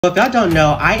If y'all don't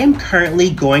know, I am currently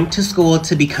going to school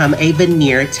to become a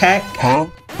veneer tech. Huh?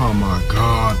 Oh my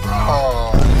God, bro.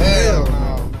 Oh, hell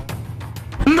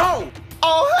no. No!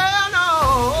 Oh, hell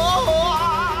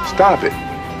no. Stop it.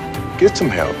 Get some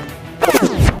help.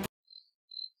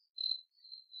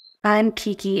 I'm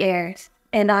Kiki Ayers,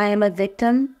 and I am a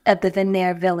victim of the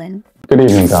Veneer villain. Good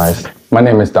evening, guys. My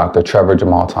name is Dr. Trevor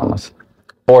Jamal Thomas,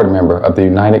 board member of the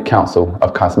United Council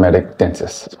of Cosmetic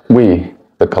Dentists. We,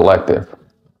 the collective,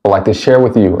 would like to share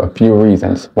with you a few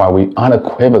reasons why we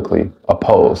unequivocally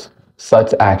oppose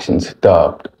such actions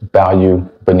dubbed value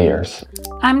veneers.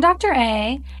 I'm Dr.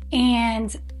 A,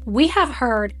 and we have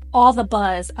heard all the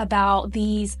buzz about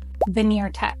these veneer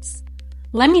techs.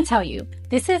 Let me tell you,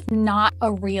 this is not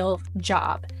a real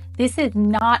job. This is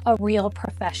not a real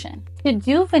profession. To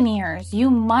do veneers, you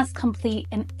must complete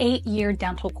an 8-year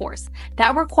dental course.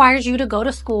 That requires you to go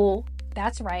to school,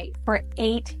 that's right, for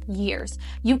 8 years.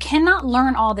 You cannot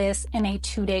learn all this in a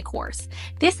 2-day course.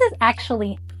 This is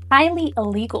actually highly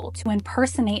illegal to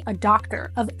impersonate a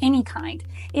doctor of any kind.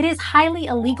 It is highly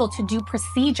illegal to do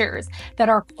procedures that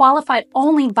are qualified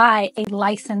only by a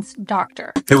licensed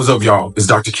doctor. Hey, what's up, y'all? It's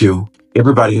Dr. Q.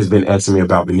 Everybody has been asking me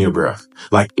about veneer breath.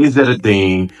 Like, is that a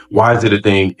thing? Why is it a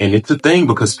thing? And it's a thing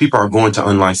because people are going to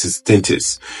unlicensed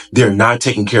dentists. They're not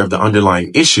taking care of the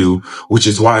underlying issue, which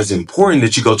is why it's important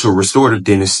that you go to a restorative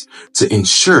dentist to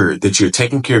ensure that you're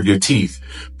taking care of your teeth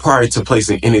prior to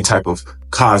placing any type of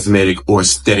cosmetic or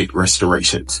aesthetic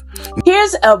restorations.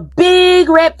 Here's a big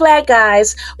red flag,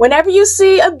 guys. Whenever you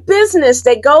see a business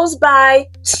that goes by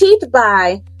teeth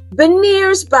by,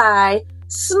 veneers by,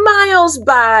 smiles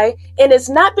by, and it's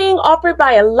not being offered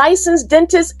by a licensed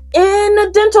dentist in a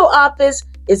dental office,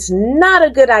 it's not a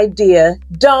good idea.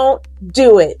 Don't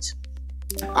do it.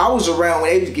 I was around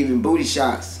when they was giving booty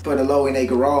shots for the low in their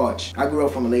garage. I grew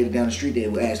up from a lady down the street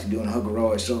that was actually doing her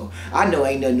garage, so I know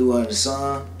ain't nothing new under the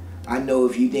sun. I know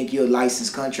if you think you're a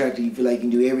licensed contractor, you feel like you can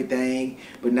do everything.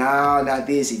 But nah, not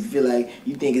this. If you feel like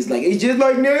you think it's just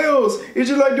like nails. It's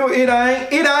just like doing it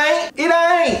ain't.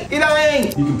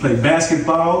 You can play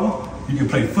basketball, you can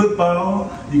play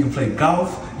football, you can play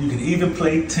golf, you can even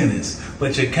play tennis,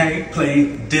 but you can't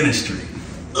play dentistry.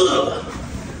 Ugh.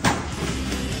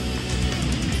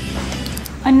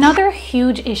 Another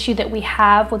huge issue that we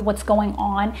have with what's going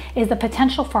on is the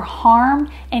potential for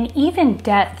harm and even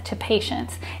death to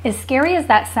patients. As scary as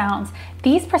that sounds,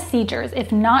 these procedures,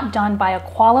 if not done by a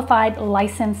qualified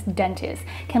licensed dentist,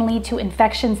 can lead to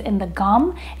infections in the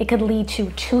gum, it could lead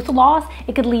to tooth loss,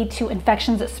 it could lead to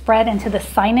infections that spread into the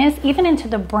sinus, even into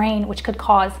the brain, which could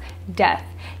cause death.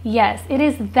 Yes, it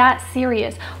is that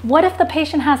serious. What if the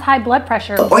patient has high blood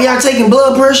pressure? Oh, y'all taking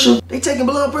blood pressure? They taking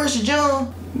blood pressure,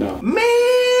 John? No. Man,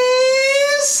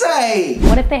 say.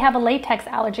 What if they have a latex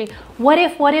allergy? What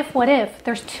if?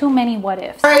 There's too many what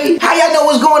ifs. Right? How y'all know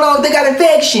what's going on if they got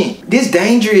infection? This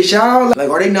dangerous, y'all. Like,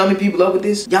 are they numbing people up with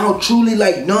this? Y'all truly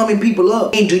like numbing people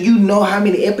up. And do you know how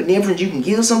many epinephrines you can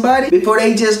give somebody before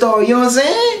they just start, you know what I'm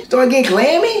saying? Start getting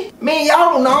clammy? Man,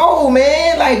 y'all don't know,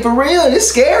 man. Like, for real, it's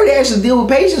scary to actually deal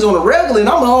with patients on a regular, and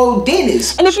I'm an old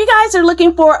dentist. And if you guys are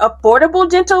looking for affordable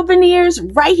dental veneers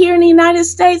right here in the United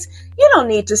States, you don't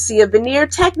need to see a veneer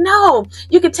tech. No,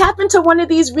 you can tap into one of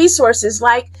these resources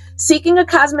like seeking a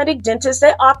cosmetic dentist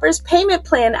that offers payment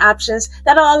plan options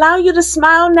that'll allow you to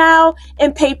smile now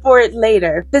and pay for it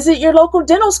later. Visit your local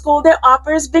dental school that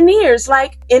offers veneers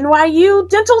like NYU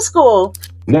Dental School.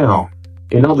 Now,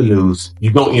 in other news,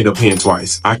 you're going to end up paying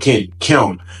twice. I can't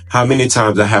count how many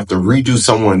times I have to redo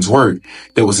someone's work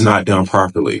that was not done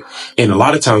properly. And a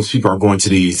lot of times people are going to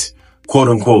these quote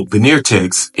unquote veneer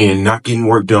techs and not getting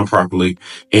work done properly.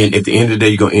 And at the end of the day,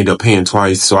 you're going to end up paying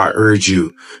twice. So I urge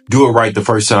you, do it right the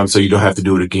first time so you don't have to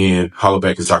do it again. Holla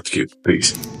back as Dr. Q.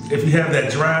 Peace. If you have that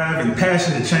drive and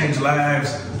passion to change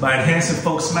lives by enhancing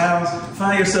folks' smiles,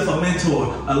 find yourself a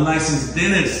mentor, a licensed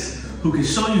dentist who can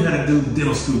show you how to do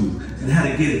dental school and how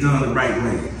to get it done the right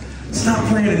way. Stop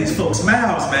playing in these folks'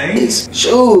 mouths, man.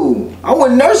 Shoot, I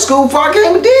went to nurse school before I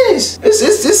became a dentist.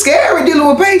 It's scary dealing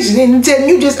with patients and telling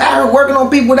you just out here working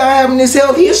on people without having this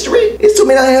health history. It's too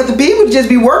many unhealthy people to just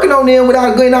be working on them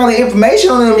without getting all the information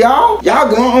on them, y'all. Y'all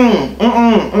go,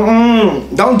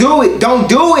 Don't do it. Don't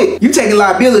do it. You taking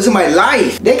liability of somebody's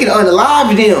life. They can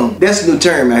unalive them. That's a new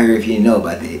term I heard if you didn't know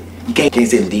about that. You can't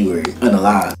say the D word,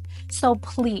 unalive. So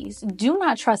please, do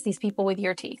not trust these people with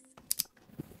your teeth.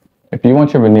 If you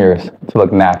want your veneers to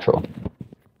look natural,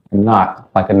 not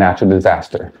like a natural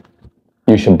disaster,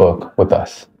 you should book with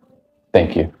us.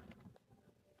 Thank you.